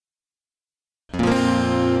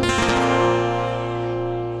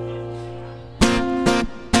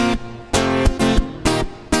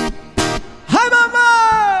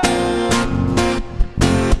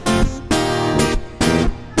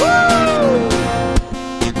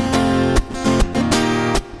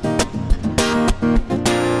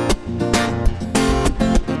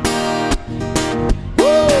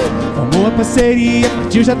parceria,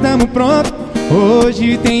 partiu, já tamo pronto.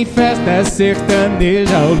 Hoje tem festa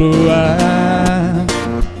sertaneja ao luar.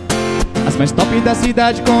 As mais top da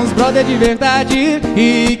cidade com os brother de verdade,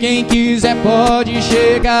 e quem quiser pode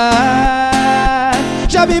chegar.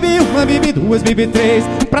 Já bebi uma, bebi duas, bebi três,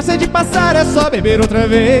 pra ser de passar é só beber outra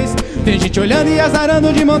vez. Tem gente olhando e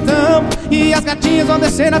azarando de montão, e as gatinhas vão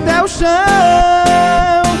descendo até o chão.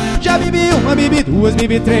 Já bebi uma, bebi duas,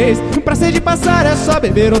 bebi três, pra ser de passar é só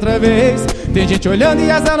beber outra vez. Tem gente olhando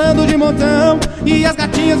e azarando de montão, e as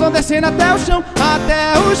gatinhas vão descendo até o chão,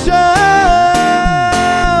 até o chão.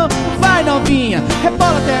 Vai novinha,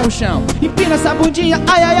 rebola até o chão, empina essa bundinha,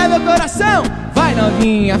 ai ai ai meu coração. Vai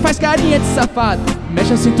novinha, faz carinha de safado,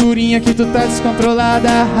 mexe a cinturinha que tu tá descontrolada.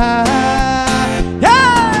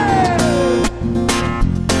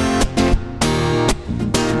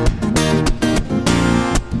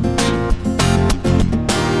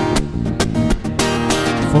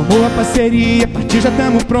 Formou a parceria, partiu, já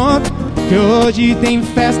tamo pronto, que hoje tem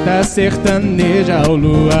festa sertaneja ao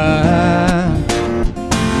luar.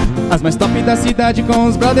 As mais top da cidade com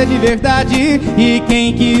os brother de verdade, e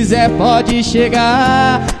quem quiser pode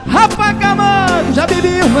chegar. Rafa, Camargo, já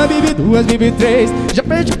bebi uma, bebi duas, bebi três, já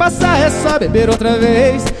perdi passar, é só beber outra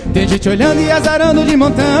vez. Tem gente olhando e azarando de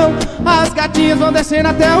montão, as gatinhas vão descendo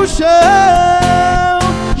até o chão.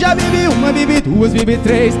 Já bebi uma, bebi duas, bebi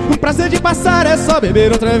três, um prazer de passar é só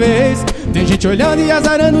beber outra vez. Tem gente olhando e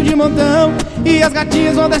azarando de montão, e as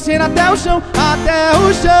gatinhas vão descendo até o chão, até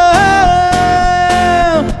o chão.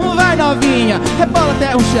 Vai novinha, rebola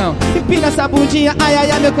até o chão, empina essa bundinha, ai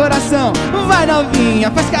ai ai meu coração. Vai novinha,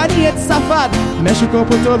 faz carinha de safado, mexe o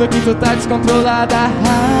corpo todo que tu tá descontrolada.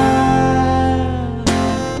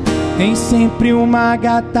 Tem sempre uma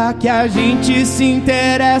gata que a gente se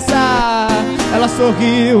interessa. Ela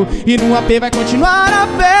sorriu e no AP vai continuar a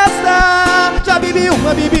festa. Já bebi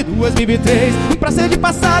uma, bebi duas, bebi três, pra ser de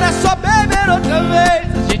passar é só beber outra vez.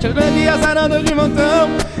 A gente olhando e azarando de montão,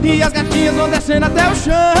 e as gatinhas vão descendo até o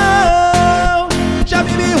chão. Já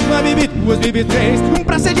bebi uma, bebi duas, bebi três,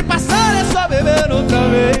 pra ser de passar é só beber outra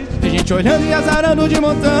vez. Tem gente olhando e azarando de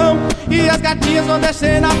montão, e as gatinhas vão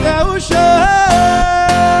descendo até o chão.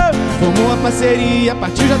 Formou a parceria,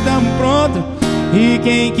 partiu, já tamo pronto, e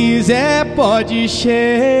quem quiser pode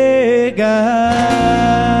chegar.